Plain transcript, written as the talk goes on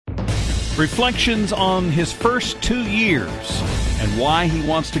Reflections on his first 2 years and why he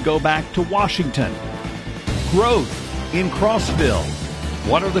wants to go back to Washington. Growth in Crossville.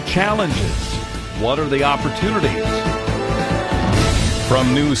 What are the challenges? What are the opportunities?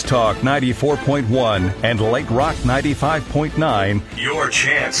 From Newstalk 94.1 and Lite Rock 95.9, your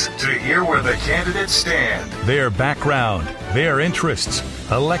chance to hear where the candidates stand. their background, their interests.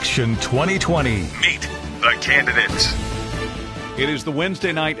 Election 2020. Meet the candidates. It is the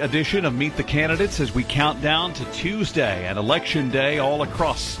Wednesday night edition of Meet the Candidates as we count down to Tuesday and Election Day all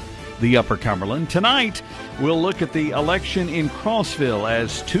across the Upper Cumberland. Tonight, we'll look at the election in Crossville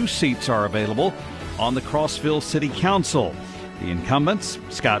as 2 seats are available on the Crossville City Council. The incumbents,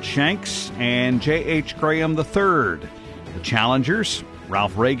 Scot Shanks and J.H. Graham III. The challengers,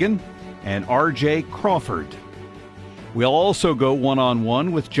 Ralph Reagan and R.J. Crawford. We'll also go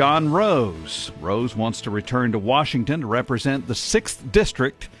one-on-one with John Rose. Rose wants to return to Washington to represent the 6th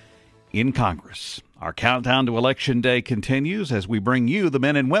District in Congress. Our countdown to Election Day continues as we bring you the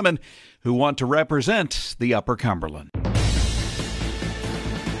men and women who want to represent the Upper Cumberland.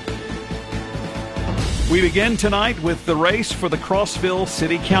 We begin tonight with the race for the Crossville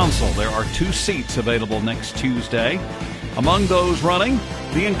City Council. There are 2 seats available next Tuesday. Among those running,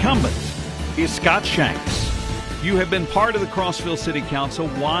 the incumbent is Scot Shanks. You have been part of the Crossville City Council.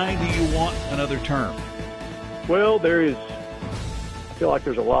 Why do you want another term? Well, I feel like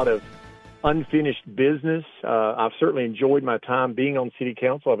there's a lot of unfinished business. I've certainly enjoyed my time being on City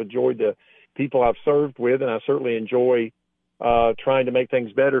Council. I've enjoyed the people I've served with, and I certainly enjoy trying to make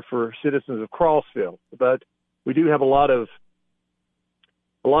things better for citizens of Crossville. But we do have a lot of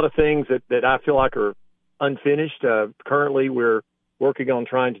things that I feel like are unfinished. Currently, we're working on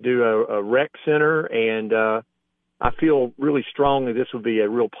trying to do a rec center, and I feel really strongly this would be a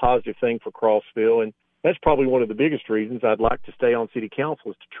real positive thing for Crossville. And that's probably one of the biggest reasons I'd like to stay on City Council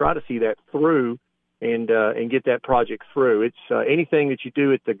is to try to see that through and get that project through. It's anything that you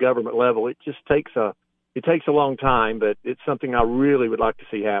do at the government level, it just takes a long time, but it's something I really would like to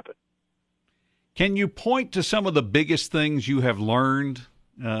see happen. Can you point to some of the biggest things you have learned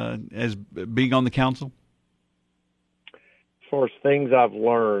as being on the council? As far as things I've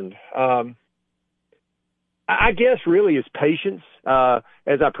learned, I guess really is patience.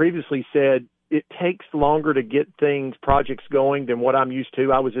 As I previously said, it takes longer to get projects going than what I'm used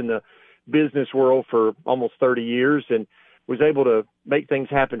to. I was in the business world for almost 30 years and was able to make things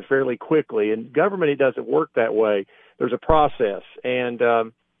happen fairly quickly. In government, it doesn't work that way. There's a process,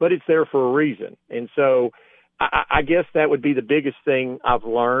 but it's there for a reason. And so I guess that would be the biggest thing I've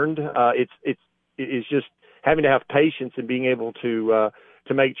learned. It's just having to have patience and being able to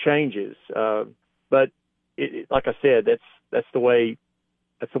make changes. But like I said, that's the way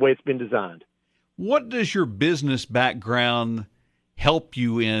it's been designed. What does your business background help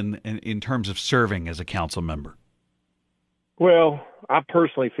you in terms of serving as a council member? Well, I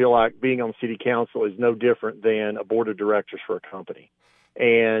personally feel like being on city council is no different than a board of directors for a company.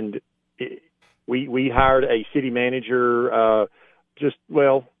 And we hired a city manager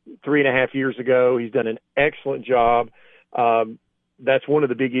 3.5 years ago. He's done an excellent job. That's one of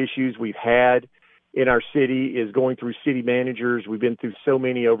the big issues we've had in our city is going through city managers. We've been through so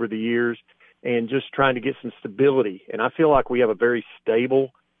many over the years and just trying to get some stability. And I feel like we have a very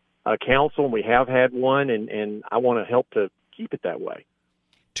stable council, and we have had one, and I want to help to keep it that way.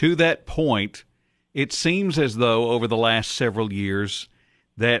 To that point, it seems as though over the last several years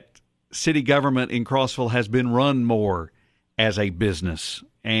that city government in Crossville has been run more as a business,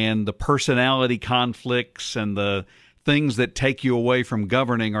 and the personality conflicts and the things that take you away from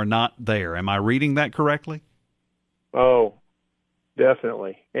governing are not there. Am I reading that correctly? Oh,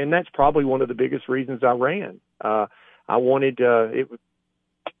 definitely. And that's probably one of the biggest reasons I ran. I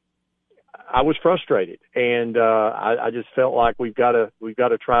was frustrated, and I just felt like we've got to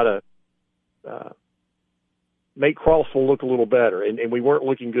try to make Crossville look a little better, and we weren't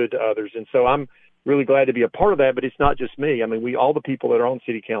looking good to others. And so I'm really glad to be a part of that, but it's not just me. I mean, all the people that are on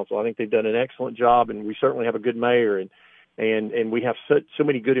city council, I think they've done an excellent job, and we certainly have a good mayor, and we have so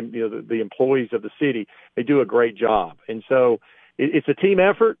many good, the employees of the city, they do a great job. And so it's a team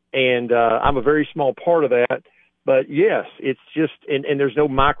effort, and I'm a very small part of that. But yes, it's just, and there's no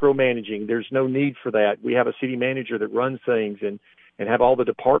micromanaging. There's no need for that. We have a city manager that runs things and have all the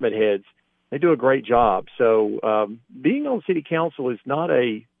department heads. They do a great job. So being on city council is not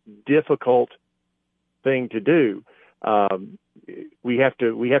a difficult thing to do. We have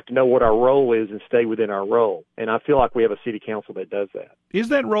to know what our role is and stay within our role. And I feel like we have a city council that does that. Is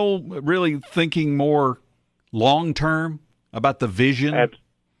that role really thinking more long-term about the vision?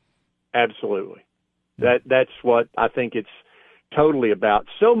 Absolutely. That's what I think totally about.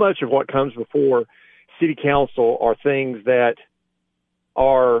 So much of what comes before city council are things that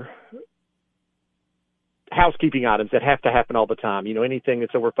are housekeeping items that have to happen all the time. You know, anything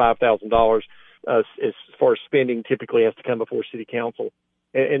that's over $5,000 as far as spending typically has to come before city council.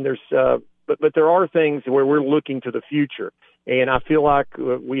 And there's, but there are things where we're looking to the future. And I feel like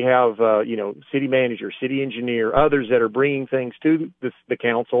we have, city manager, city engineer, others that are bringing things to the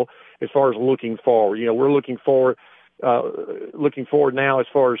council as far as looking forward. You know, we're looking forward now as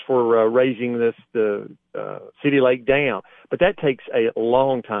far as for raising the City Lake Dam. But that takes a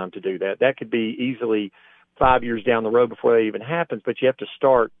long time to do that. That could be easily 5 years down the road before that even happens, but you have to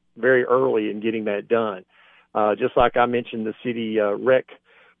start very early in getting that done. Just like I mentioned, the city rec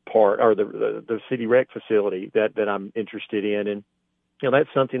part, or the city rec facility that I'm interested in. And, you know,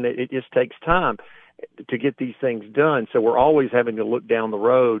 that's something that it just takes time to get these things done. So we're always having to look down the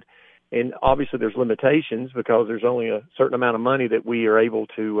road. And obviously there's limitations because there's only a certain amount of money that we are able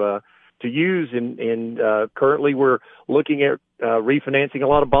to use. And currently we're looking at refinancing a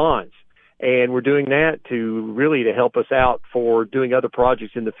lot of bonds. And we're doing that to help us out for doing other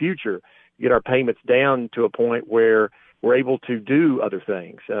projects in the future, get our payments down to a point where we're able to do other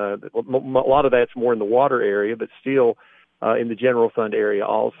things. A lot of that's more in the water area, but still in the general fund area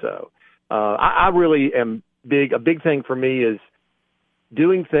also. I really am a big thing for me is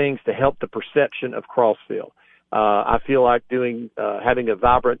doing things to help the perception of Crossville. I feel like having a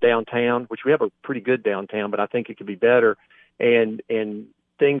vibrant downtown, which we have a pretty good downtown, but I think it could be better, and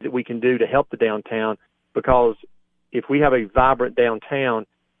things that we can do to help the downtown, because if we have a vibrant downtown,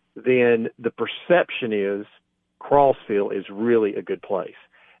 then the perception is Crossville is really a good place,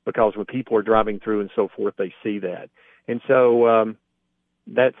 because when people are driving through and so forth, they see that. And so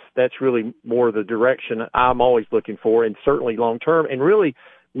that's really more the direction I'm always looking for, and certainly long term. And really,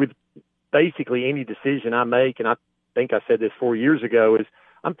 with basically any decision I make, and I think I said this 4 years ago, is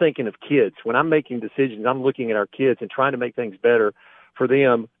I'm thinking of kids. When I'm making decisions, I'm looking at our kids and trying to make things better for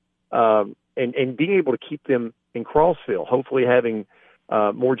them, and being able to keep them in Crossville, hopefully having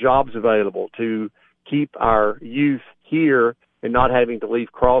more jobs available to keep our youth here and not having to leave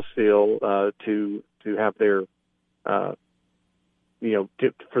Crossville to have their for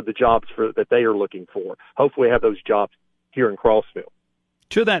the jobs that they are looking for. Hopefully have those jobs here in Crossville.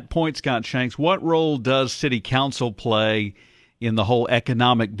 To that point, Scot Shanks, what role does city council play in the whole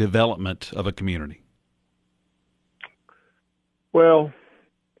economic development of a community? Well,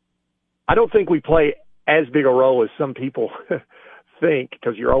 I don't think we play as big a role as some people think,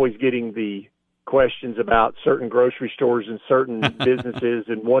 because you're always getting the questions about certain grocery stores and certain businesses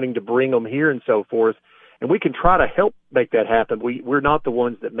and wanting to bring them here and so forth. And we can try to help make that happen. We're not the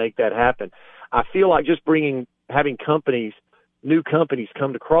ones that make that happen. I feel like just having new companies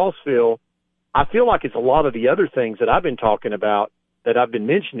come to Crossville, I feel like it's a lot of the other things that I've been talking about, that I've been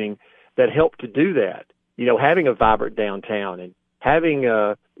mentioning, that help to do that. You know, having a vibrant downtown and having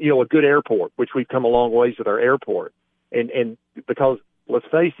a good airport, which we've come a long ways with our airport. And because let's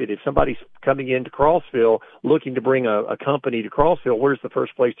face it, if somebody's coming into Crossville looking to bring a company to Crossville, where's the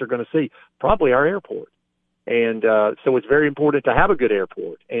first place they're going to see? Probably our airport. And so it's very important to have a good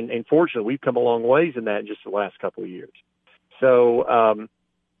airport. And fortunately, we've come a long ways in that in just the last couple of years. So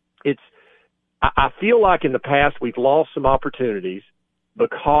I feel like in the past we've lost some opportunities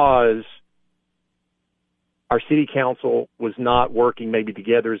because our city council was not working maybe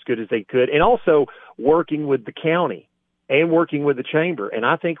together as good as they could, and also working with the county and working with the chamber. And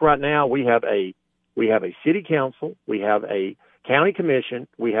I think right now we have a city council, we have a county commission,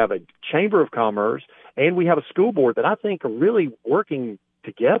 we have a chamber of commerce, and we have a school board that I think are really working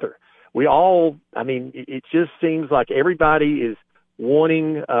together. It just seems like everybody is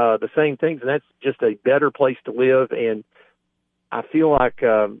wanting the same things, and that's just a better place to live. And I feel like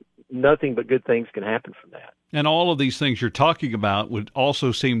nothing but good things can happen from that. And all of these things you're talking about would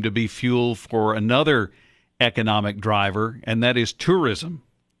also seem to be fuel for another economic driver, and that is tourism.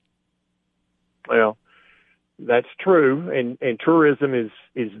 Well, that's true, and tourism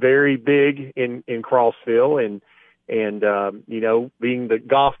is very big in Crossville, and being the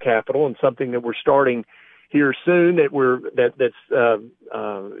golf capital, and something that we're starting here soon that's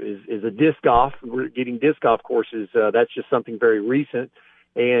is a disc golf. We're getting disc golf courses. That's just something very recent,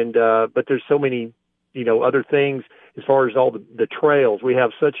 and but there's so many other things as far as all the trails. We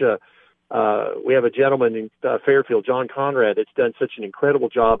have we have a gentleman in Fairfield, John Conrad, that's done such an incredible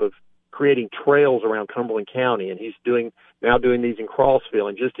job of creating trails around Cumberland County, and he's now doing these in Crossville,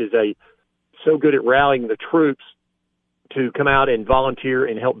 and just is so good at rallying the troops to come out and volunteer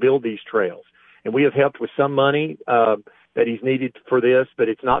and help build these trails. And we have helped with some money that he's needed for this, but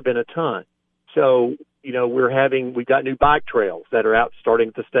it's not been a ton. So we've got new bike trails that are out starting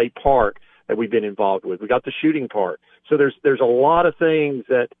at the state park that we've been involved with. We got the shooting park. So there's a lot of things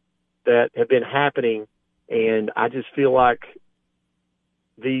that have been happening, and I just feel like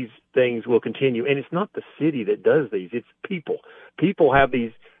these things will continue. And it's not the city that does these, it's people. People have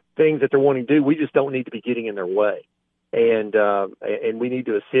these things that they're wanting to do. We just don't need to be getting in their way. And we need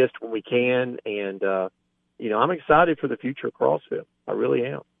to assist when we can. And, I'm excited for the future of Crossville. I really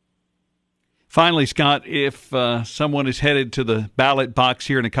am. Finally, Scott, if someone is headed to the ballot box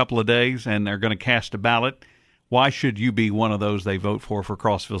here in a couple of days and they're going to cast a ballot, why should you be one of those they vote for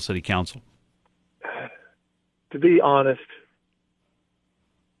Crossville City Council? To be honest,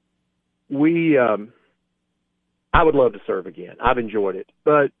 I would love to serve again. I've enjoyed it.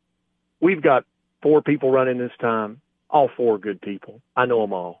 But we've got 4 people running this time, all 4 good people. I know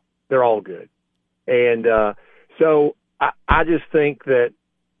them all. They're all good. And so I just think that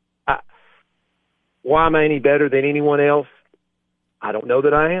why am I any better than anyone else? I don't know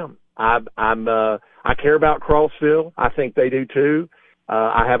that I am. I care about Crossville. I think they do too.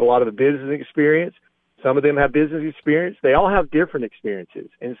 I have a lot of the business experience. Some of them have business experience. They all have different experiences.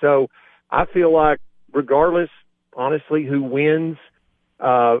 And so I feel like regardless, honestly, who wins,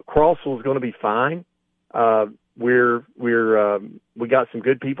 Crossville is going to be fine. We got some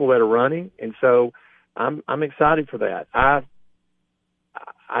good people that are running. And so I'm excited for that. I'm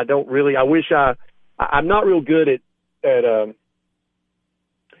not real good at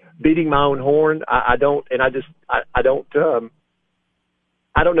beating my own horn. I don't know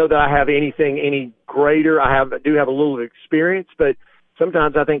that I have anything any greater. I do have a little experience, but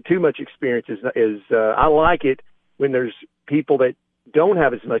sometimes I think too much experience is I like it when there's people that don't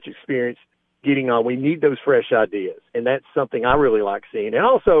have as much experience getting on. We need those fresh ideas, and that's something I really like seeing. And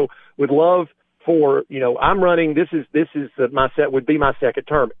also would love for, I'm running, would be my second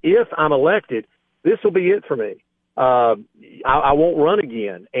term. If I'm elected, this will be it for me. I won't run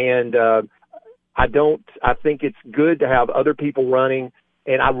again. And, I think it's good to have other people running,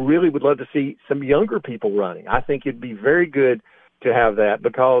 and I really would love to see some younger people running. I think it'd be very good to have that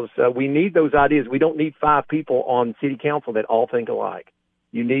because we need those ideas. We don't need 5 people on city council that all think alike.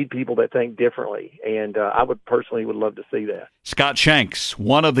 You need people that think differently, and I would love to see that. Scot Shanks,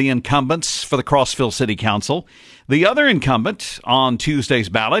 one of the incumbents for the Crossville City Council. The other incumbent on Tuesday's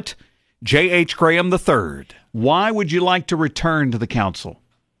ballot, J.H. Graham III. Why would you like to return to the council?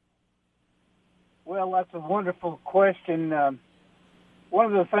 Well, that's a wonderful question. One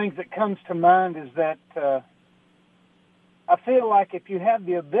of the things that comes to mind is that I feel like if you have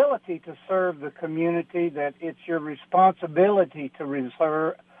the ability to serve the community, that it's your responsibility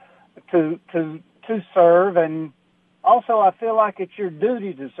to serve, and also I feel like it's your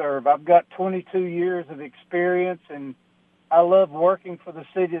duty to serve. I've got 22 years of experience, and I love working for the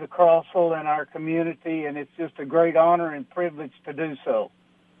city of Crossville and our community, and it's just a great honor and privilege to do so.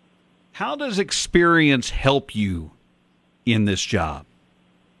 How does experience help you in this job?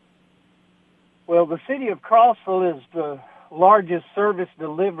 Well, the city of Crossville is the largest service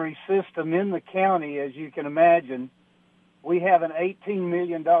delivery system in the county, as you can imagine. We have an $18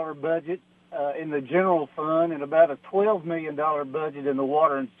 million budget in the general fund and about a $12 million budget in the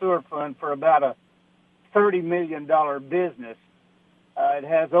water and sewer fund for about a $30 million business. It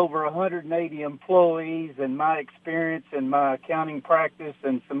has over 180 employees, and my experience and my accounting practice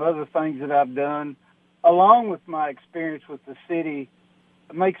and some other things that I've done, along with my experience with the city,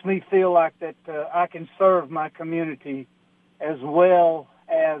 makes me feel like that I can serve my community as well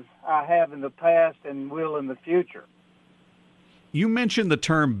as I have in the past and will in the future. You mentioned the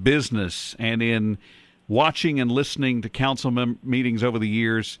term business, and in watching and listening to council meetings over the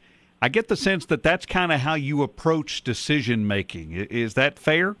years, I get the sense that that's kind of how you approach decision making. Is that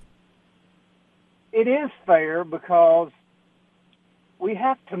fair? It is fair because we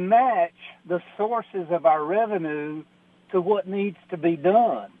have to match the sources of our revenue to what needs to be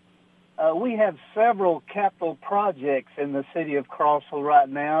done. We have several capital projects in the city of Crossville right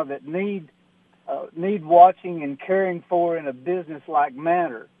now that need watching and caring for in a business-like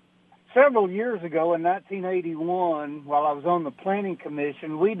manner. Several years ago, in 1981, while I was on the Planning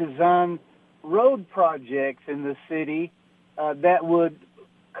Commission, we designed road projects in the city that would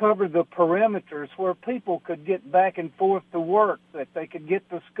cover the perimeters where people could get back and forth to work, that they could get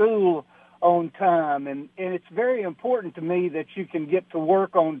to school on time. And it's very important to me that you can get to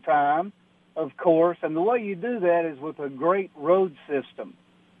work on time, of course, and the way you do that is with a great road system.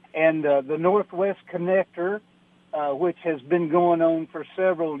 And the Northwest Connector, which has been going on for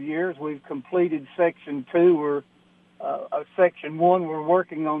several years, we've completed Section 2. Section 1, we're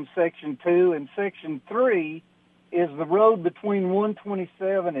working on Section 2, and Section 3 is the road between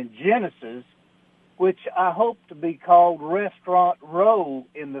 127 and Genesis, which I hope to be called Restaurant Row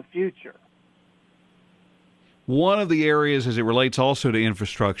in the future. One of the areas as it relates also to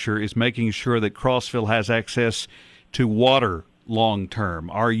infrastructure is making sure that Crossville has access to water long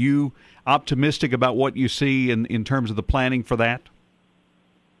term. Are you optimistic about what you see in terms of the planning for that?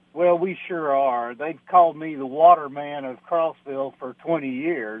 Well, we sure are. They've called me the water man of Crossville for 20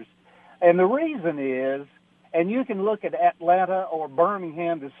 years. And the reason is, and you can look at Atlanta or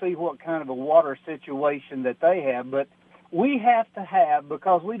Birmingham to see what kind of a water situation that they have, but we have to have,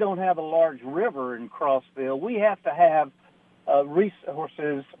 because we don't have a large river in Crossville, we have to have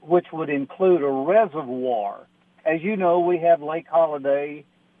resources which would include a reservoir. As you know, we have Lake Holiday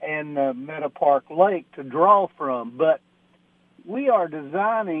and Meadow Park Lake to draw from, but we are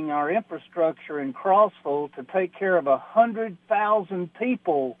designing our infrastructure in Crossville to take care of 100,000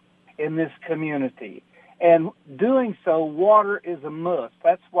 people in this community. And doing so, water is a must.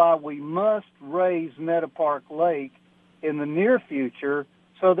 That's why we must raise Meadow Park Lake in the near future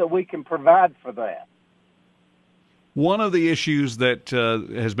so that we can provide for that. One of the issues that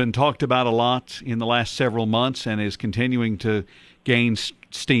has been talked about a lot in the last several months and is continuing to gain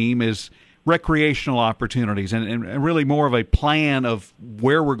steam is recreational opportunities and really more of a plan of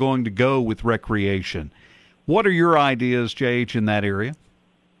where we're going to go with recreation. What are your ideas, J.H., in that area?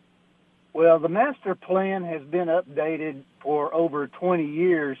 Well, the master plan has been updated for over 20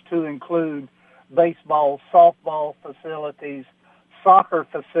 years to include baseball, softball facilities, soccer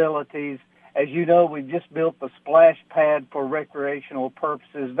facilities. As you know, we've just built the splash pad for recreational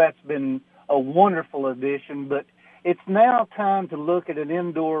purposes. That's been a wonderful addition, but it's now time to look at an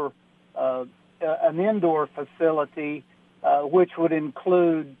indoor facility, which would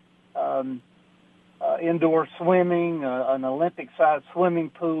include indoor swimming, an Olympic-sized swimming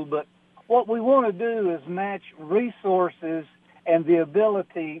pool. But what we want to do is match resources and the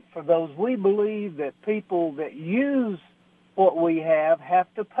ability for those. We believe that people that use what we have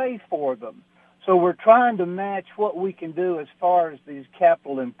to pay for them. So we're trying to match what we can do as far as these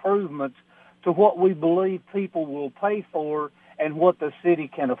capital improvements to what we believe people will pay for and what the city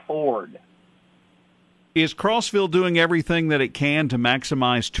can afford. Is Crossville doing everything that it can to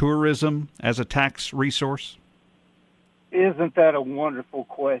maximize tourism as a tax resource? Isn't that a wonderful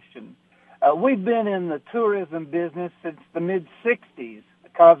question? We've been in the tourism business since the mid-'60s.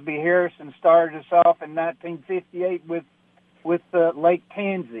 Cosby Harrison started us off in 1958 with Lake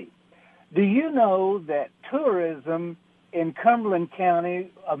Tansy. Do you know that tourism in Cumberland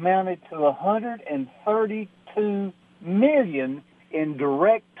County amounted to $132 million in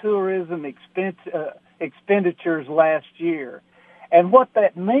direct tourism expenditures last year? And what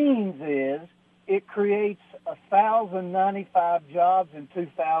that means is it creates 1,095 jobs in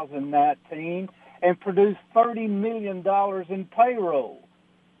 2019 and produced $30 million in payroll.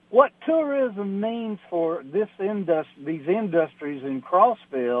 What tourism means for these industries in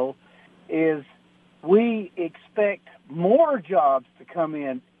Crossville is we expect more jobs to come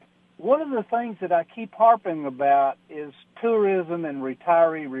in. One of the things that I keep harping about is tourism and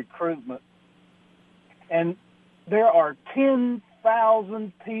retiree recruitment. And there are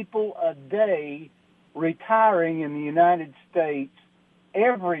 10,000 people a day retiring in the United States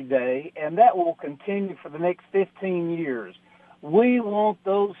every day, and that will continue for the next 15 years. We want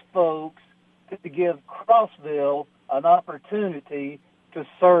those folks to give Crossville an opportunity to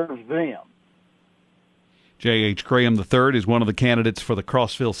serve them. J.H. Graham III is one of the candidates for the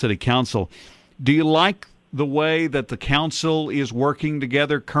Crossville City Council. Do you like the way that the council is working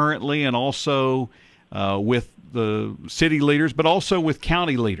together currently and also with the city leaders, but also with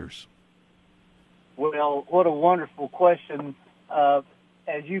county leaders? Well, what a wonderful question. As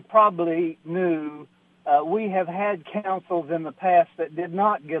you probably knew, we have had councils in the past that did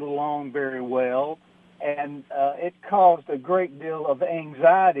not get along very well, and it caused a great deal of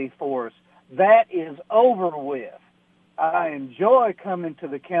anxiety for us. That is over with. I enjoy coming to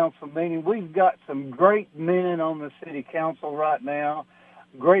the council meeting. We've got some great men on the city council right now.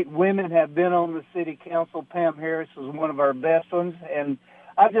 Great women have been on the city council. Pam Harris is one of our best ones, and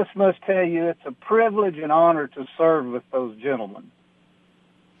I just must tell you, it's a privilege and honor to serve with those gentlemen.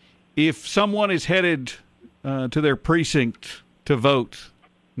 If someone is headed to their precinct to vote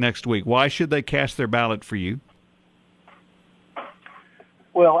next week, why should they cast their ballot for you?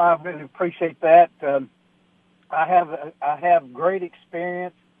 Well, I really appreciate that. I have great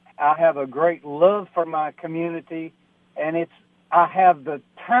experience. I have a great love for my community, and I have the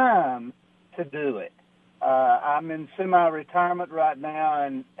time to do it. I'm in semi-retirement right now,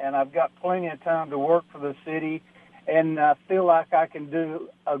 and I've got plenty of time to work for the city, and I feel like I can do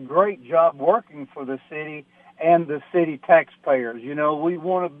a great job working for the city and the city taxpayers. You know, we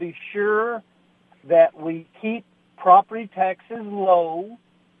want to be sure that we keep property taxes low.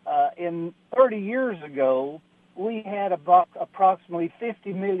 In 30 years ago, we had about approximately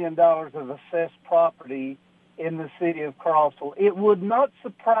 $50 million of assessed property in the city of Crossville. It would not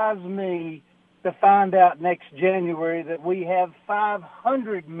surprise me to find out next January that we have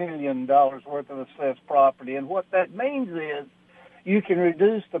 $500 million worth of assessed property. And what that means is you can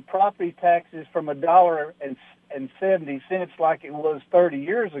reduce the property taxes from $1.70 like it was 30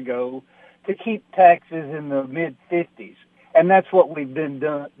 years ago to keep taxes in the mid-50s. And that's what we've been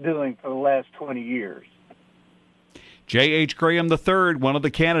doing for the last 20 years. J.H. Graham III, one of the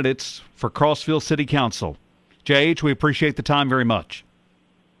candidates for Crossville City Council. J.H., we appreciate the time very much.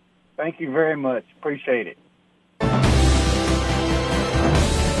 Thank you very much. Appreciate it.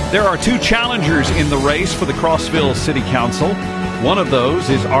 There are two challengers in the race for the Crossville City Council. One of those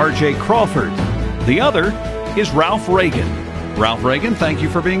is R.J. Crawford. The other is Ralph Reagan. Ralph Reagan, thank you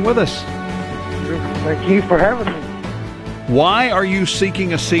for being with us. Thank you for having me. Why are you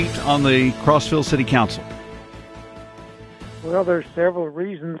seeking a seat on the Crossville City Council? Well, there's several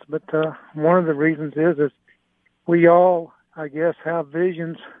reasons, but one of the reasons is we all, I guess, have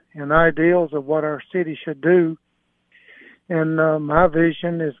visions and ideals of what our city should do. And my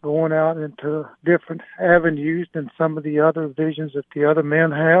vision is going out into different avenues than some of the other visions that the other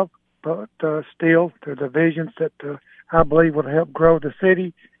men have, but still, they're the visions that I believe will help grow the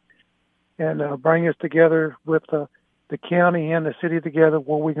city and bring us together with the county and the city together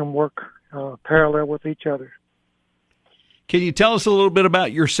where we can work parallel with each other. Can you tell us a little bit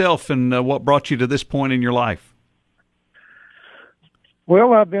about yourself and what brought you to this point in your life?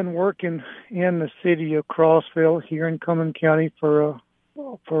 Well, I've been working in the city of Crossville here in Cumberland County for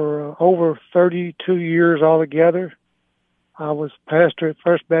over 32 years altogether. I was pastor at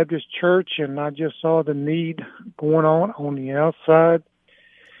First Baptist Church, and I just saw the need going on the outside,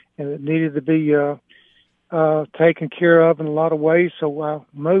 and it needed to be taken care of in a lot of ways. So I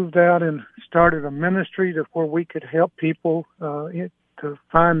moved out and started a ministry where we could help people to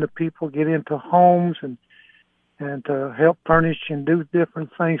find the people, get into homes and to help furnish and do different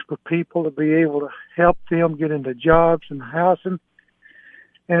things for people to be able to help them get into jobs and housing.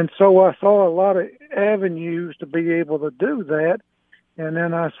 And so I saw a lot of avenues to be able to do that. And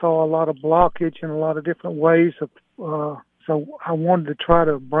then I saw a lot of blockage in a lot of different ways of so I wanted to try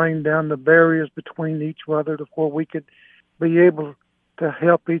to bring down the barriers between each other to where we could be able to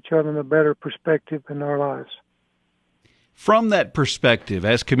help each other in a better perspective in our lives. From that perspective,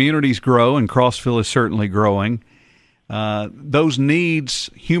 as communities grow, and Crossville is certainly growing, those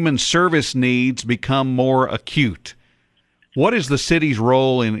needs, human service needs, become more acute. What is the city's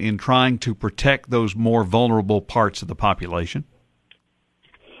role in trying to protect those more vulnerable parts of the population?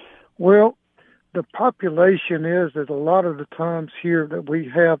 Well, the population is that a lot of the times here that we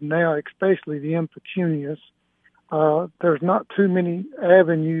have now, especially the impecunious, there's not too many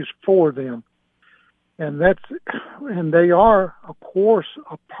avenues for them. And they are, of course,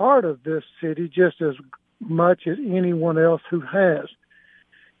 a part of this city just as much as anyone else who has.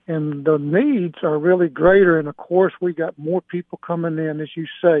 And the needs are really greater. And of course, we got more people coming in, as you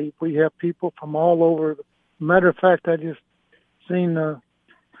say. We have people from all over. Matter of fact, I just seen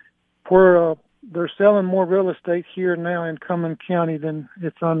where they're selling more real estate here now in Cumberland County than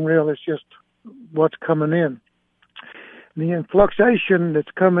it's unreal. It's just what's coming in. The fluctuation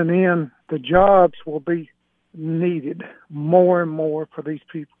that's coming in, the jobs will be needed more and more for these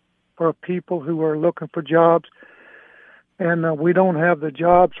people, for people who are looking for jobs. And we don't have the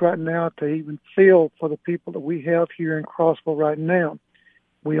jobs right now to even fill for the people that we have here in Crossville right now.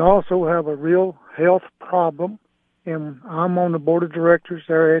 We also have a real health problem, and I'm on the board of directors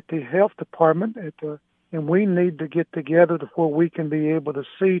there at the health department, and we need to get together to where we can be able to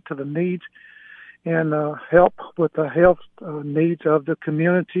see to the needs and help with the health needs of the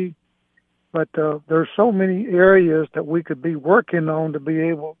community. But there's so many areas that we could be working on to be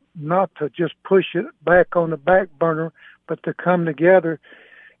able not to just push it back on the back burner, but to come together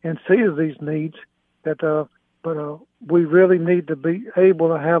and see these needs. But we really need to be able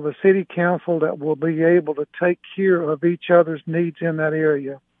to have a city council that will be able to take care of each other's needs in that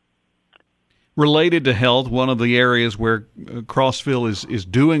area. Related to health, one of the areas where Crossville is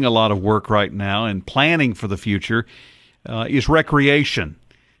doing a lot of work right now and planning for the future is recreation.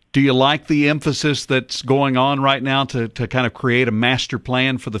 Do you like the emphasis that's going on right now to kind of create a master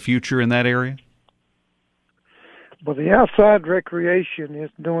plan for the future in that area? Well, the outside recreation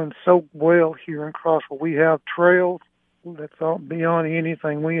is doing so well here in Crossville. We have trails that's beyond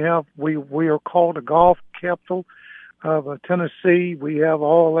anything. We are called a golf capital of Tennessee. We have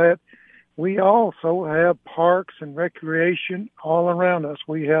all that. We also have parks and recreation all around us.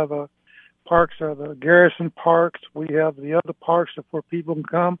 We have parks are the Garrison parks. We have the other parks where people can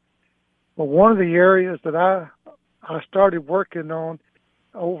come. But one of the areas that I started working on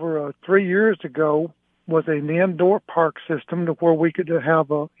over 3 years ago was an indoor park system to where we could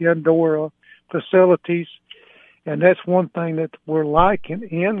have indoor facilities. And that's one thing that we're liking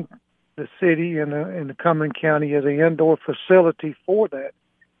in the city and in the Cumberland County is an indoor facility for that.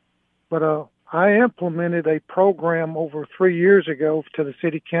 But I implemented a program over 3 years ago to the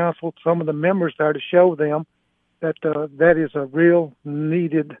city council, some of the members there, to show them that that is a real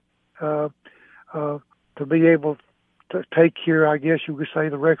needed to be able to take care, I guess you could say,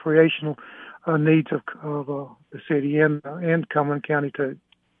 the recreational needs of the city and Cumberland County too.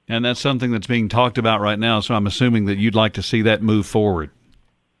 And that's something that's being talked about right now, so I'm assuming that you'd like to see that move forward.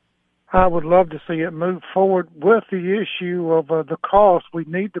 I would love to see it move forward. With the issue of the cost, we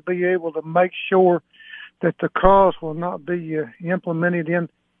need to be able to make sure that the cost will not be implemented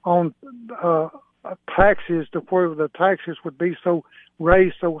on taxes to where the taxes would be so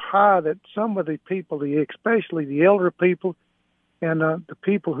raised so high that some of the people, especially the elder people and the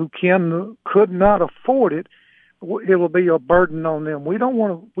people who could not afford it, it will be a burden on them. We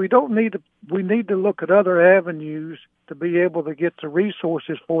need to look at other avenues to be able to get the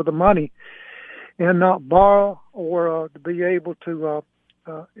resources for the money and not borrow or to be able to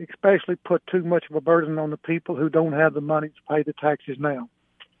especially put too much of a burden on the people who don't have the money to pay the taxes now.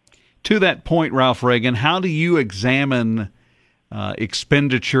 To that point, Ralph Reagan, how do you examine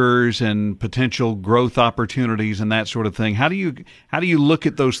expenditures and potential growth opportunities and that sort of thing? How do you look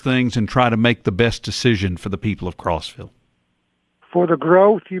at those things and try to make the best decision for the people of Crossville? For the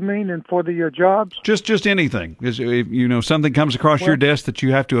growth, you mean, and for the jobs? Just anything. If something comes across your desk that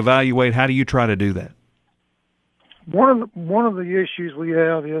you have to evaluate, how do you try to do that? One of the issues we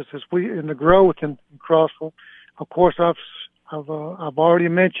have is we in the growth in Crossville. Of course, I've already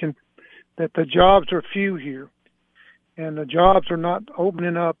mentioned that the jobs are few here, and the jobs are not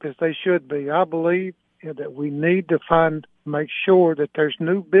opening up as they should be. I believe that we need to make sure that there's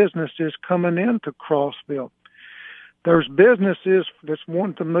new businesses coming into Crossville. There's businesses that's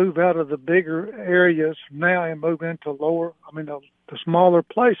wanting to move out of the bigger areas now and move into the smaller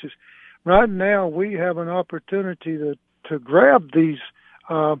places. Right now, we have an opportunity to grab these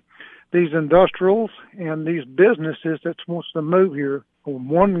industrials and these businesses that wants to move here.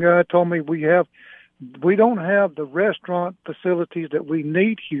 One guy told me we don't have the restaurant facilities that we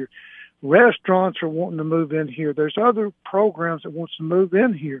need here. Restaurants are wanting to move in here. There's other programs that wants to move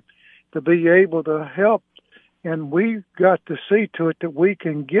in here to be able to help. And we've got to see to it that we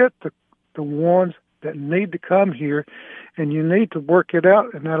can get the ones that need to come here, and you need to work it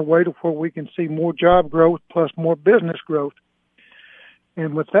out in that way to where we can see more job growth plus more business growth.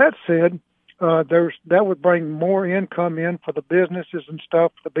 And with that said, that would bring more income in for the businesses and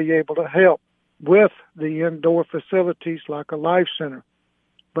stuff to be able to help with the indoor facilities like a life center.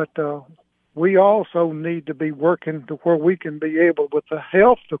 But we also need to be working to where we can be able, with the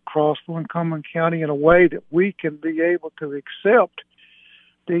health of Crossville and Cumberland County, in a way that we can be able to accept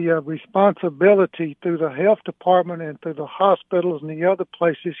the responsibility through the health department and through the hospitals and the other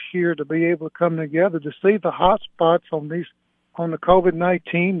places here to be able to come together to see the hot spots on the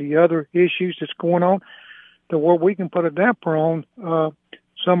COVID-19, the other issues that's going on, to where we can put a damper on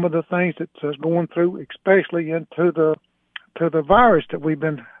some of the things that's going through, especially into the virus that we've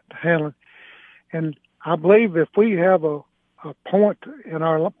been handling. And I believe if we have a point in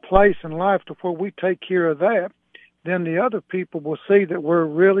our place in life to where we take care of that, then the other people will see that we're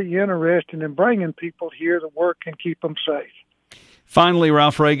really interested in bringing people here to work and keep them safe. Finally,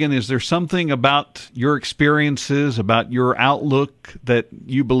 Ralph Reagan, is there something about your experiences, about your outlook, that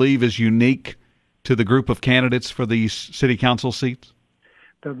you believe is unique to the group of candidates for these city council seats?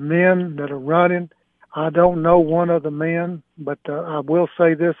 The men that are running, I don't know one of the men, but I will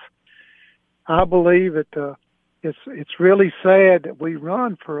say this. I believe that it's really sad that we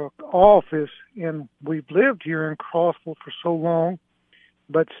run for office, and we've lived here in Crossville for so long,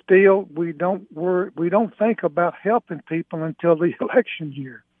 but still we don't think about helping people until the election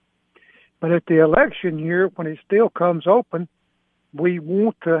year. But at the election year, when it still comes open, we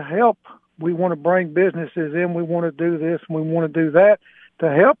want to help. We want to bring businesses in. We want to do this and we want to do that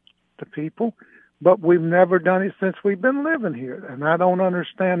to help the people. But we've never done it since we've been living here. And I don't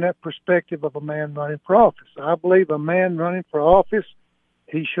understand that perspective of a man running for office. I believe a man running for office,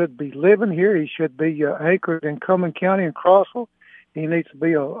 he should be living here. He should be anchored in Cumberland County and Crossville. He needs to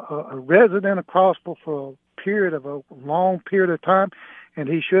be a resident of Crossville for a long period of time. And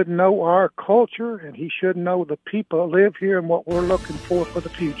he should know our culture, and he should know the people that live here and what we're looking for the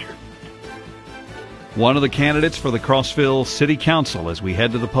future. One of the candidates for the Crossville City Council as we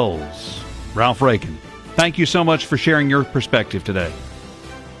head to the polls. Ralph Reagan, thank you so much for sharing your perspective today.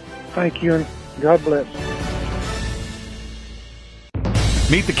 Thank you, and God bless.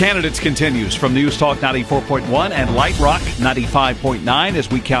 Meet the Candidates continues from Newstalk 94.1 and Lite Rock 95.9 as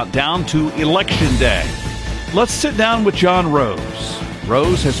we count down to Election Day. Let's sit down with John Rose.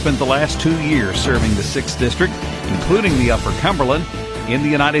 Rose has spent the last 2 years serving the 6th District, including the Upper Cumberland, in the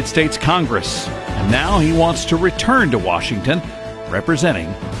United States Congress. And now he wants to return to Washington,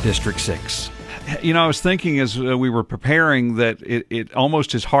 representing District 6. You know, I was thinking as we were preparing that it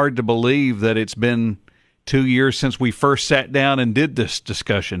almost is hard to believe that it's been 2 years since we first sat down and did this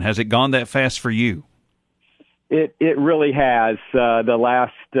discussion. Has it gone that fast for you? It really has. The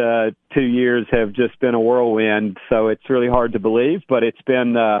last 2 years have just been a whirlwind, so it's really hard to believe, but it's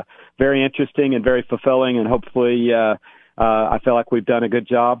been very interesting and very fulfilling, and hopefully I feel like we've done a good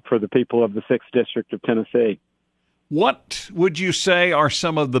job for the people of the 6th District of Tennessee. What would you say are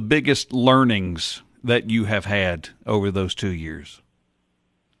some of the biggest learnings that you have had over those 2 years?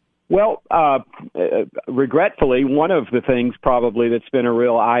 Well, regretfully, one of the things probably that's been a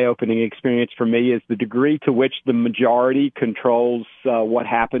real eye-opening experience for me is the degree to which the majority controls what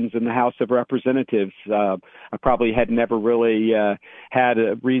happens in the House of Representatives. I probably had never really had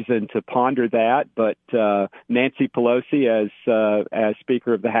a reason to ponder that, but Nancy Pelosi, as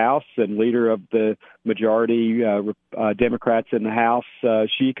Speaker of the House and leader of the majority Democrats in the House,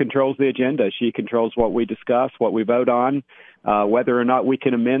 she controls the agenda. She controls what we discuss, what we vote on, whether or not we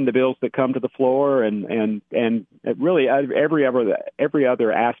can amend the bills that come to the floor, and really every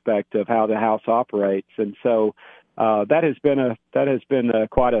other aspect of how the House operates. And so that has been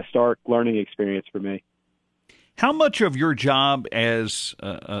quite a stark learning experience for me. How much of your job as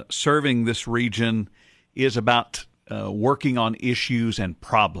serving this region is about working on issues and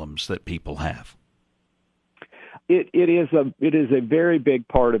problems that people have? It is a very big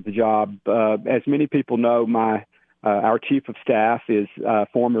part of the job. As many people know, our chief of staff is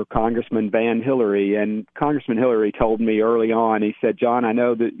former Congressman Van Hillary, and Congressman Hillary told me early on, he said, "John, I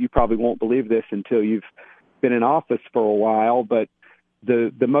know that you probably won't believe this until you've been in office for a while, but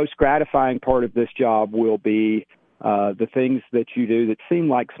the most gratifying part of this job will be the things that you do that seem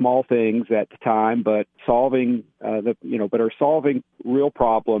like small things at the time, but are solving real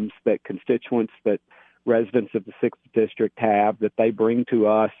problems that constituents, that residents of the 6th District have, that they bring to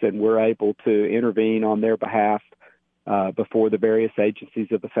us, and we're able to intervene on their behalf before the various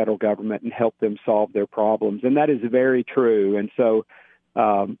agencies of the federal government and help them solve their problems." And that is very true. And so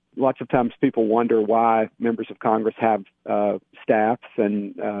lots of times people wonder why members of Congress have staffs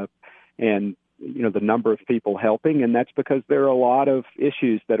and the number of people helping, and that's because there are a lot of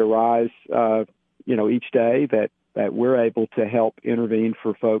issues that arise each day that we're able to help intervene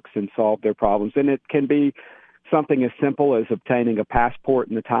for folks and solve their problems. And it can be something as simple as obtaining a passport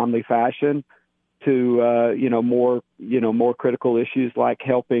in a timely fashion to more critical issues like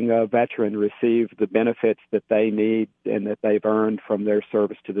helping a veteran receive the benefits that they need and that they've earned from their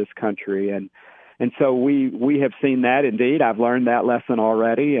service to this country. And so we have seen that. Indeed, I've learned that lesson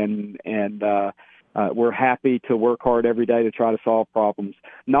already, and we're happy to work hard every day to try to solve problems.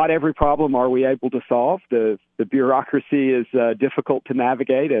 Not every problem are we able to solve. The bureaucracy is difficult to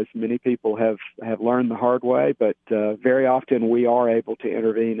navigate, as many people have learned the hard way, but very often we are able to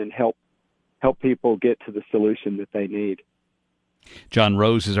intervene and help people get to the solution that they need. John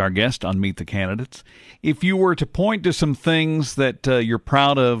Rose is our guest on Meet the Candidates. If you were to point to some things that you're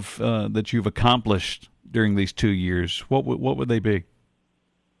proud of that you've accomplished during these 2 years, what would they be?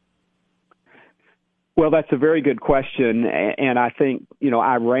 Well, that's a very good question, and I think,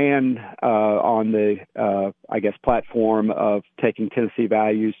 I ran on the, platform of taking Tennessee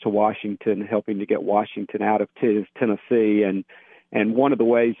values to Washington, helping to get Washington out of Tennessee, and one of the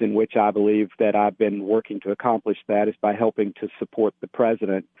ways in which I believe that I've been working to accomplish that is by helping to support the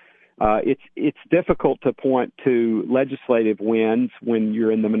president. It's difficult to point to legislative wins when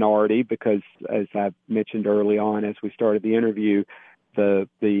you're in the minority because, as I mentioned early on as we started the interview, the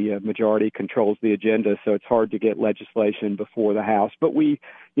majority controls the agenda, so it's hard to get legislation before the House. But we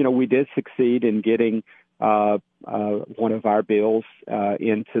did succeed in getting one of our bills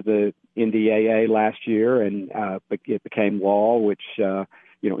into the NDAA last year, and it became law, which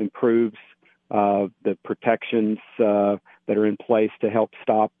improves the protections that are in place to help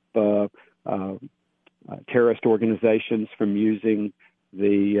stop terrorist organizations from using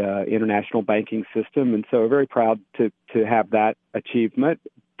the international banking system. And so we're very proud to have that achievement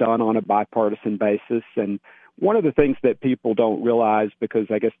done on a bipartisan basis. And one of the things that people don't realize, because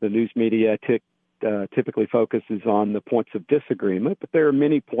I guess the news media typically focuses on the points of disagreement, but there are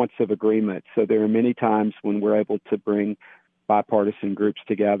many points of agreement. So there are many times when we're able to bring bipartisan groups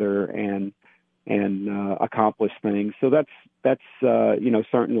together and accomplish things. So that's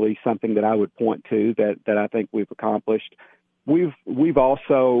certainly something that I would point to that I think we've accomplished. We've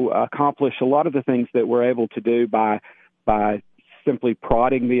also accomplished a lot of the things that we're able to do by simply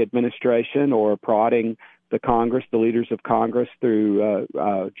prodding the administration or prodding the Congress, the leaders of Congress, through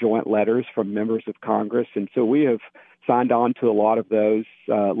joint letters from members of Congress. And so we have signed on to a lot of those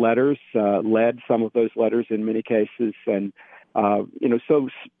letters, led some of those letters in many cases. And,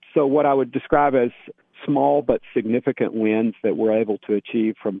 so what I would describe as small but significant wins that we're able to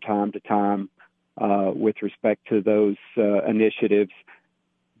achieve from time to time with respect to those initiatives.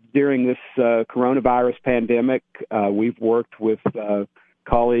 During this coronavirus pandemic, we've worked with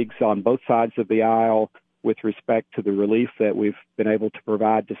colleagues on both sides of the aisle with respect to the relief that we've been able to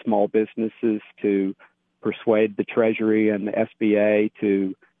provide to small businesses, to persuade the Treasury and the SBA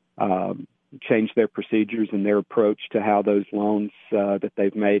to change their procedures and their approach to how those loans that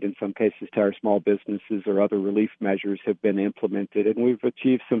they've made, in some cases to our small businesses or other relief measures, have been implemented. And we've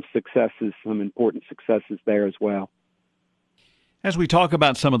achieved some successes, some important successes there as well. As we talk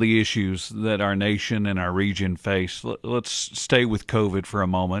about some of the issues that our nation and our region face, let's stay with COVID for a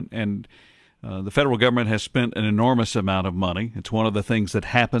moment. And the federal government has spent an enormous amount of money. It's one of the things that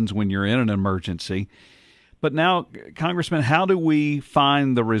happens when you're in an emergency. But now, Congressman, how do we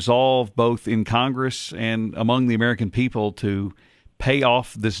find the resolve both in Congress and among the American people to pay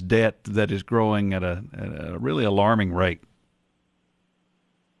off this debt that is growing at a really alarming rate?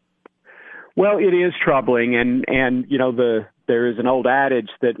 Well, it is troubling, and there is an old adage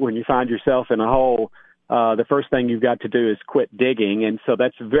that when you find yourself in a hole, the first thing you've got to do is quit digging, and so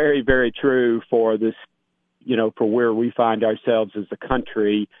that's very, very true for this, for where we find ourselves as a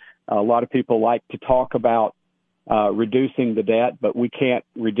country. A lot of people like to talk about reducing the debt, but we can't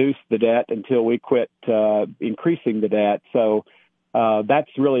reduce the debt until we quit increasing the debt. So that's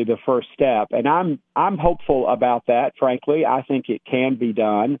really the first step, and I'm hopeful about that. Frankly, I think it can be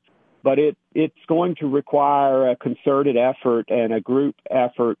done. But it's going to require a concerted effort and a group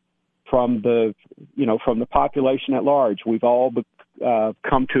effort from the population at large. We've all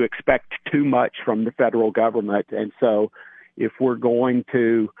come to expect too much from the federal government, and so if we're going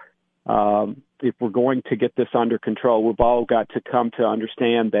to get this under control, we've all got to come to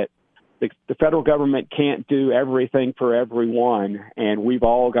understand that the federal government can't do everything for everyone, and we've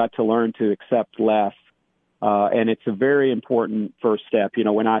all got to learn to accept less. And it's a very important first step.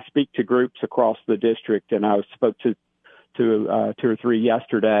 When I speak to groups across the district, and I spoke to 2 or 3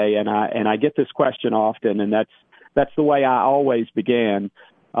 yesterday, and I get this question often, and that's the way I always began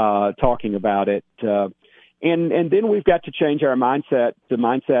talking about it. And then we've got to change our mindset, the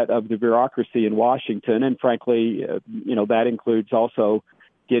mindset of the bureaucracy in Washington, and frankly, that includes also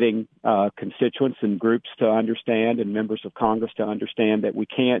getting constituents and groups to understand, and members of Congress to understand that we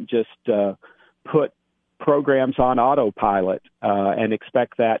can't just put programs on autopilot and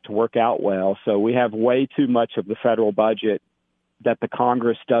expect that to work out well. So we have way too much of the federal budget that the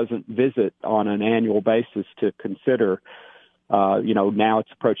Congress doesn't visit on an annual basis to consider. Now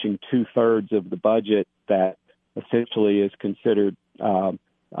it's approaching 2/3 of the budget that essentially is considered,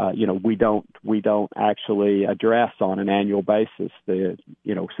 we don't actually address on an annual basis, the,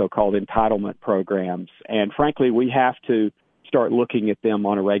 so-called entitlement programs. And frankly, we have to start looking at them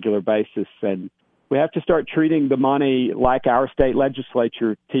on a regular basis, and we have to start treating the money like our state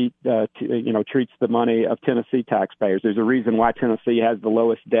legislature treats the money of Tennessee taxpayers. There's a reason why Tennessee has the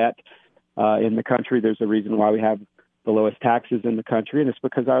lowest debt in the country. There's a reason why we have the lowest taxes in the country, and it's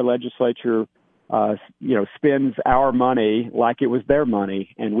because our legislature, spends our money like it was their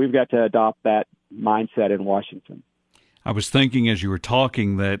money, and we've got to adopt that mindset in Washington. I was thinking as you were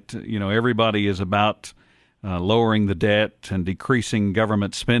talking that, everybody is about lowering the debt and decreasing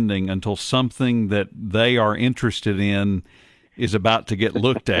government spending until something that they are interested in is about to get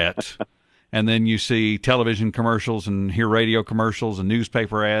looked at. And then you see television commercials and hear radio commercials and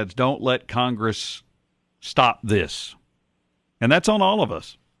newspaper ads. Don't let Congress stop this. And that's on all of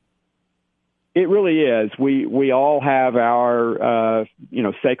us. It really is. We all have our,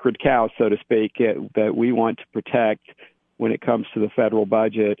 sacred cow, so to speak, that we want to protect when it comes to the federal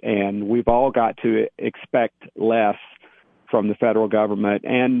budget, and we've all got to expect less from the federal government.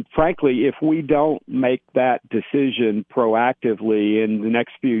 And frankly, if we don't make that decision proactively in the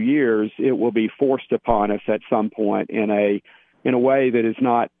next few years, it will be forced upon us at some point in a way that is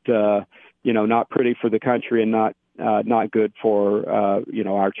not pretty for the country and not good for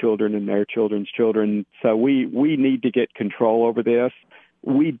our children and their children's children. So we need to get control over this.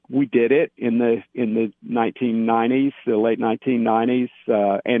 We did it in the 1990s, the late 1990s,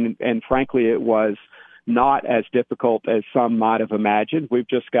 and frankly, it was not as difficult as some might have imagined. We've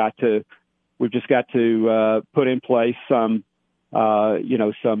just got to we've just got to put in place some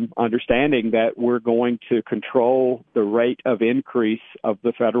understanding that we're going to control the rate of increase of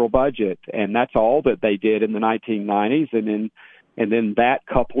the federal budget. And that's all that they did in the 1990s. And then that,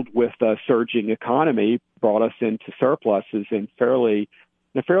 coupled with a surging economy, brought us into surpluses in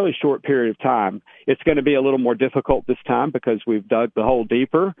a fairly short period of time. It's going to be a little more difficult this time because we've dug the hole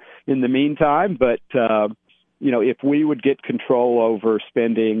deeper in the meantime. But, if we would get control over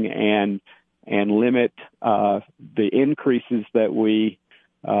spending and limit the increases that we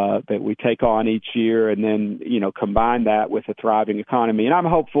take on each year, and then combine that with a thriving economy. And I'm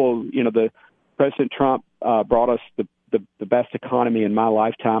hopeful. President Trump brought us the best economy in my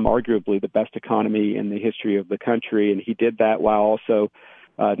lifetime, arguably the best economy in the history of the country, and he did that while also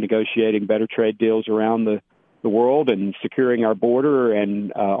negotiating better trade deals around the world and securing our border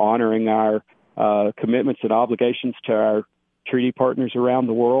and honoring our commitments and obligations to our treaty partners around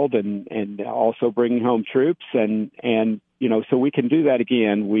the world, and also bringing home troops. And so we can do that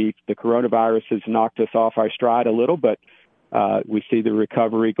again. The coronavirus has knocked us off our stride a little, but we see the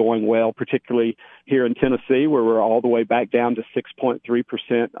recovery going well, particularly here in Tennessee, where we're all the way back down to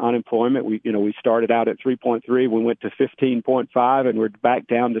 6.3% unemployment. We started out at 3.3, we went to 15.5, and we're back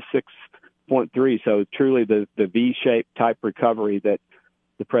down to 6.3. So truly the V-shaped type recovery that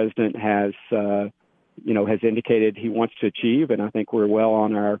the president has indicated he wants to achieve, and I think we're well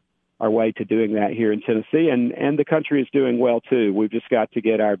on our way to doing that here in Tennessee, and the country is doing well too. We've just got to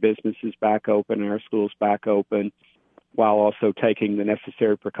get our businesses back open and our schools back open, while also taking the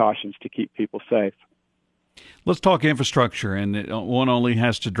necessary precautions to keep people safe. Let's talk infrastructure, and one only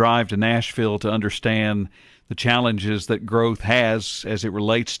has to drive to Nashville to understand the challenges that growth has as it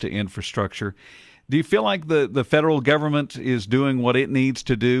relates to infrastructure. Do you feel like the federal government is doing what it needs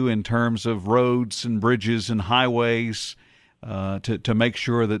to do in terms of roads and bridges and highways to make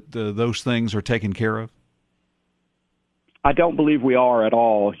sure that those things are taken care of? I don't believe we are at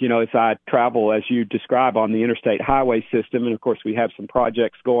all. As I travel, as you describe, on the interstate highway system, and of course we have some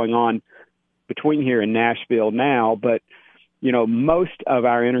projects going on between here and Nashville now, but, most of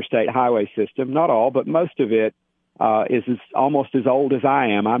our interstate highway system, not all, but most of it, is almost as old as I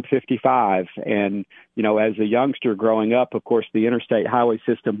am. I'm 55. And, as a youngster growing up, of course, the interstate highway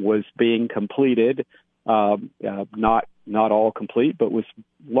system was being completed, not all complete, but was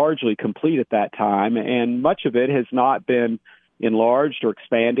largely complete at that time. And much of it has not been enlarged or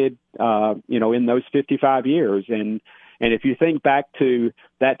expanded, in those 55 years. And if you think back to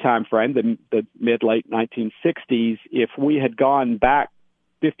that time frame, the mid-late 1960s, if we had gone back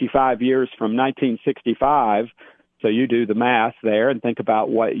 55 years from 1965, so you do the math there and think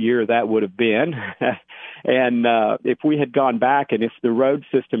about what year that would have been. And if we had gone back, and if the road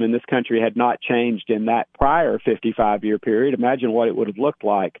system in this country had not changed in that prior 55-year period, imagine what it would have looked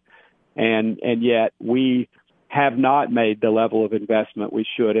like. And yet we have not made the level of investment we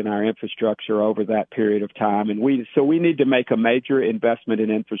should in our infrastructure over that period of time. And so we need to make a major investment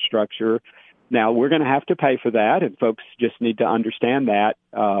in infrastructure. Now, we're going to have to pay for that, and folks just need to understand that.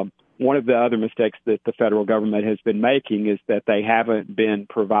 One of the other mistakes that the federal government has been making is that they haven't been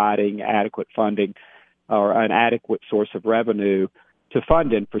providing adequate funding or an adequate source of revenue to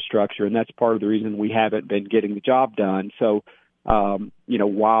fund infrastructure, and that's part of the reason we haven't been getting the job done. So,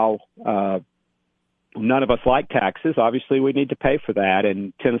 while none of us like taxes, obviously we need to pay for that,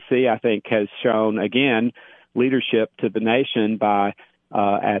 and Tennessee, I think, has shown, again, leadership to the nation by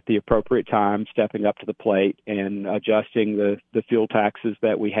at the appropriate time, stepping up to the plate and adjusting the fuel taxes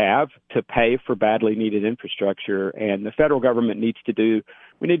that we have to pay for badly needed infrastructure. And the federal government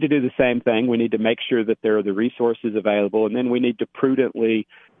we need to do the same thing. We need to make sure that there are the resources available, and then we need to prudently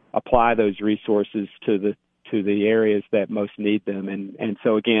apply those resources to the areas that most need them. And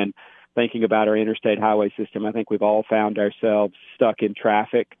so again, thinking about our interstate highway system, I think we've all found ourselves stuck in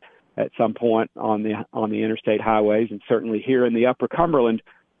traffic at some point on the interstate highways, and certainly here in the Upper Cumberland,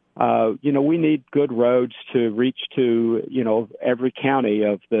 we need good roads to reach to, every county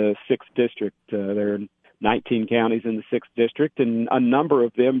of the 6th District. There are 19 counties in the 6th District, and a number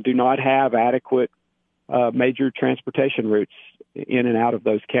of them do not have adequate major transportation routes in and out of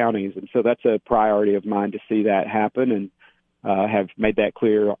those counties. And so that's a priority of mine to see that happen, and have made that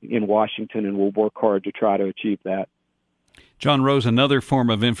clear in Washington, and we'll work hard to try to achieve that. John Rose, another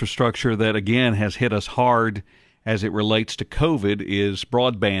form of infrastructure that, again, has hit us hard as it relates to COVID is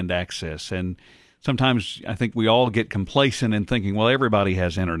broadband access. And sometimes I think we all get complacent in thinking, well, everybody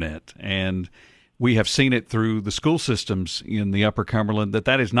has internet. And we have seen it through the school systems in the Upper Cumberland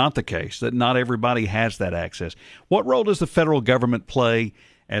that is not the case, that not everybody has that access. What role does the federal government play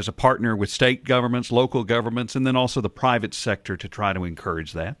as a partner with state governments, local governments, and then also the private sector to try to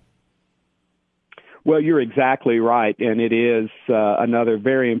encourage that? Well, you're exactly right, and it is another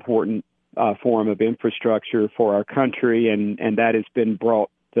very important form of infrastructure for our country, and that has been brought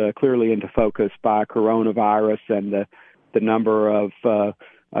clearly into focus by coronavirus and the number of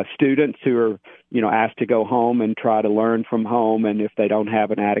students who are, asked to go home and try to learn from home, and if they don't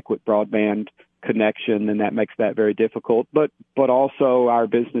have an adequate broadband connection, then that makes that very difficult. But also our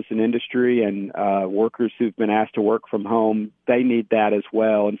business and industry and workers who've been asked to work from home, they need that as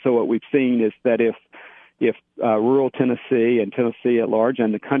well. And so what we've seen is that if rural Tennessee and Tennessee at large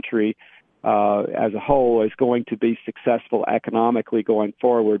and the country as a whole is going to be successful economically going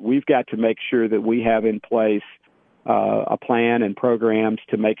forward, we've got to make sure that we have in place a plan and programs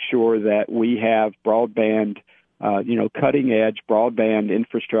to make sure that we have broadband, cutting-edge broadband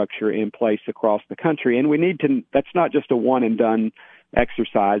infrastructure in place across the country. And we need to, that's not just a one-and-done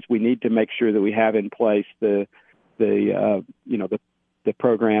exercise. We need to make sure that we have in place the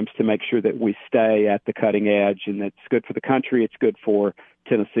programs to make sure that we stay at the cutting edge, and it's good for the country, it's good for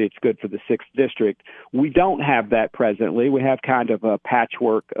Tennessee, it's good for the 6th District. We don't have that presently. We have kind of a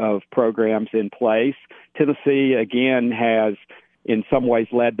patchwork of programs in place. Tennessee, again, has in some ways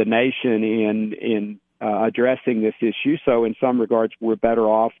led the nation in addressing this issue. So in some regards, we're better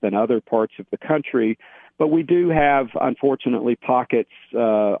off than other parts of the country. But we do have, unfortunately, pockets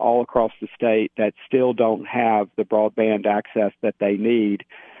all across the state that still don't have the broadband access that they need.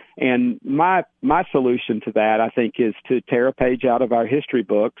 And my solution to that, I think, is to tear a page out of our history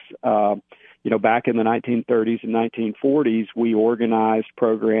books. Back in the 1930s and 1940s, we organized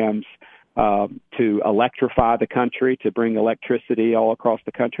programs to electrify the country, to bring electricity all across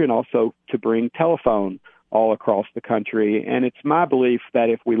the country, and also to bring telephone all across the country. And it's my belief that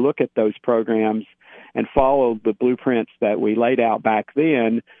if we look at those programs and follow the blueprints that we laid out back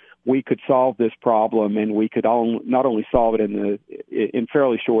then, we could solve this problem, and we could not only solve it in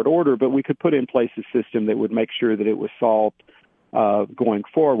fairly short order, but we could put in place a system that would make sure that it was solved going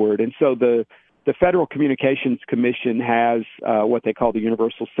forward. And so the Federal Communications Commission has what they call the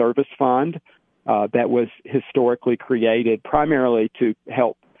Universal Service Fund that was historically created primarily to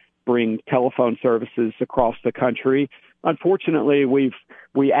help bring telephone services across the country. Unfortunately,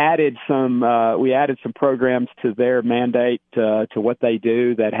 we added some programs to their mandate to what they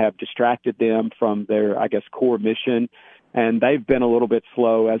do that have distracted them from their, core mission, and they've been a little bit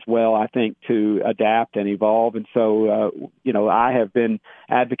slow as well, I think, to adapt and evolve. And so, I have been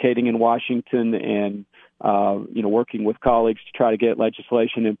advocating in Washington and working with colleagues to try to get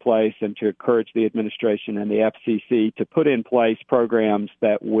legislation in place and to encourage the administration and the FCC to put in place programs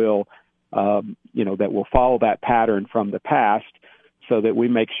that will follow that pattern from the past, so that we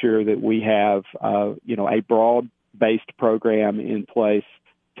make sure that we have, a broad-based program in place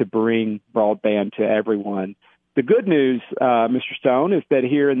to bring broadband to everyone. The good news, Mr. Stone, is that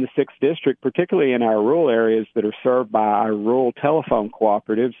here in the 6th District, particularly in our rural areas that are served by our rural telephone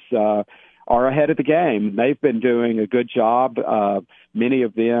cooperatives, are ahead of the game. They've been doing a good job. Many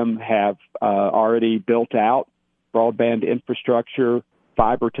of them have already built out broadband infrastructure,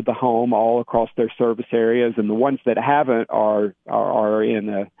 fiber to the home all across their service areas, and the ones that haven't are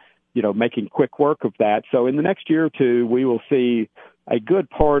in making quick work of that. So in the next year or two, we will see a good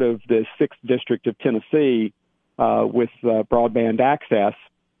part of the 6th District of Tennessee with broadband access.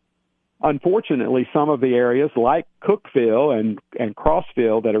 Unfortunately, some of the areas like Cookeville and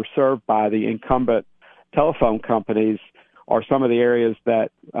Crossville that are served by the incumbent telephone companies are some of the areas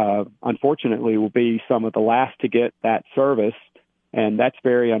that unfortunately will be some of the last to get that service. And that's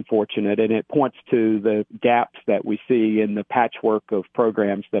very unfortunate, and it points to the gaps that we see in the patchwork of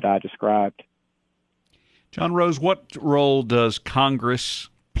programs that I described. John Rose, what role does Congress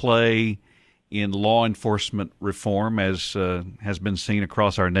play in law enforcement reform, as has been seen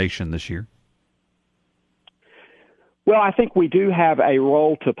across our nation this year? Well, I think we do have a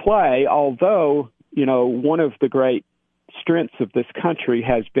role to play, although, one of the great strengths of this country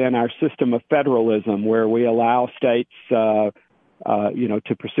has been our system of federalism, where we allow states to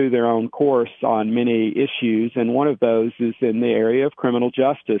pursue their own course on many issues, and one of those is in the area of criminal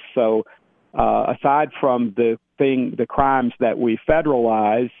justice. So aside from the crimes that we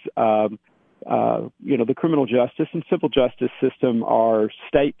federalize, the criminal justice and civil justice system are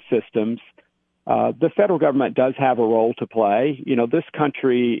state systems. The federal government does have a role to play. This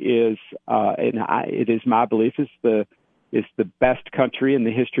country is, it is my belief, is the best country in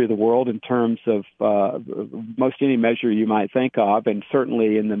the history of the world in terms of most any measure you might think of, and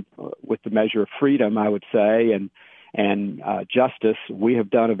certainly with the measure of freedom, I would say, and justice. We have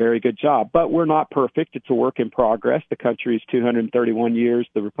done a very good job, but we're not perfect. It's a work in progress. The country is 231 years.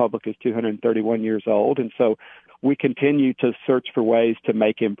 The republic is 231 years old, and so we continue to search for ways to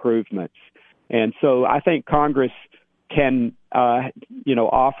make improvements. And so I think Congress can,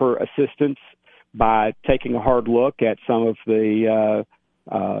 offer assistance by taking a hard look at some of the,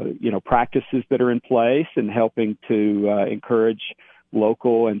 practices that are in place and helping to encourage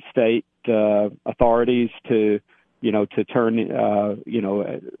local and state authorities to turn,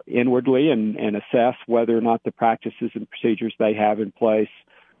 inwardly and assess whether or not the practices and procedures they have in place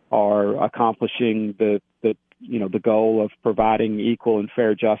are accomplishing the goal of providing equal and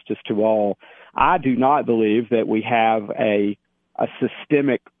fair justice to all. I do not believe that we have a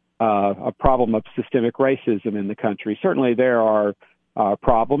problem of systemic racism in the country. Certainly there are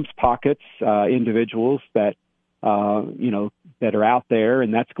problems, pockets, individuals that are out there,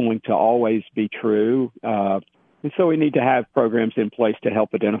 and that's going to always be true. And so we need to have programs in place to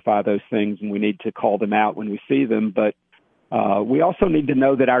help identify those things, and we need to call them out when we see them. But we also need to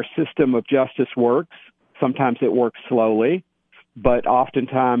know that our system of justice works. Sometimes it works slowly, but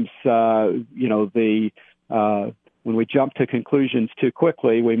oftentimes, when we jump to conclusions too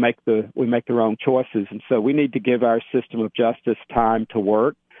quickly, we make the wrong choices. And so we need to give our system of justice time to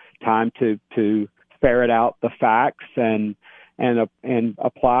work, time to ferret out the facts and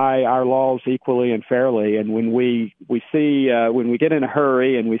apply our laws equally and fairly. And when we see when we get in a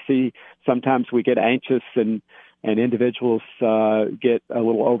hurry and we see sometimes we get anxious and individuals get a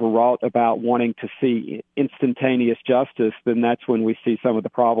little overwrought about wanting to see instantaneous justice, then that's when we see some of the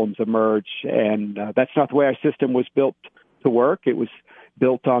problems emerge. And that's not the way our system was built to work. It was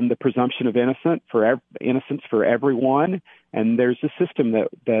built on the presumption of innocence for everyone. And there's a system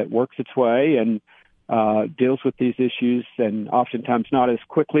that works its way and deals with these issues, and oftentimes not as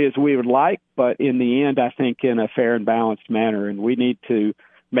quickly as we would like, but in the end, I think in a fair and balanced manner. And we need to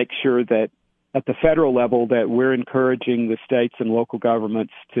make sure that at the federal level that we're encouraging the states and local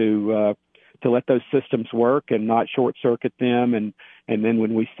governments to let those systems work and not short circuit them. And then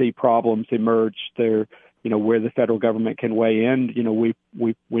when we see problems emerge there, where the federal government can weigh in,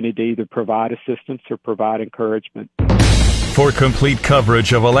 we need to either provide assistance or provide encouragement. For complete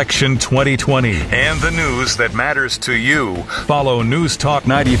coverage of Election 2020 and the news that matters to you, follow Newstalk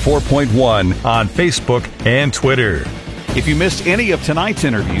 94.1 on Facebook and Twitter. If you missed any of tonight's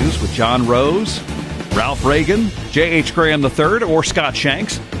interviews with John Rose, Ralph Reagan, J.H. Graham III, or Scot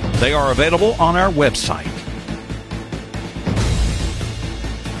Shanks, they are available on our website.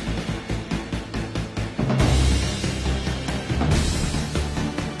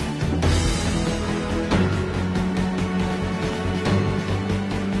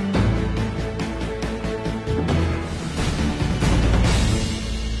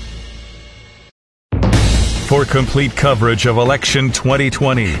 For complete coverage of Election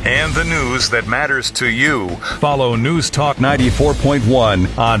 2020 and the news that matters to you, follow Newstalk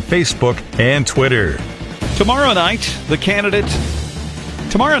 94.1 on Facebook and Twitter. Tomorrow night, the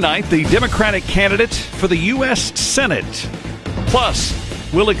Democratic candidate for the U.S. Senate. Plus,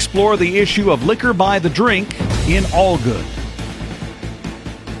 we'll explore the issue of liquor by the drink in Allgood.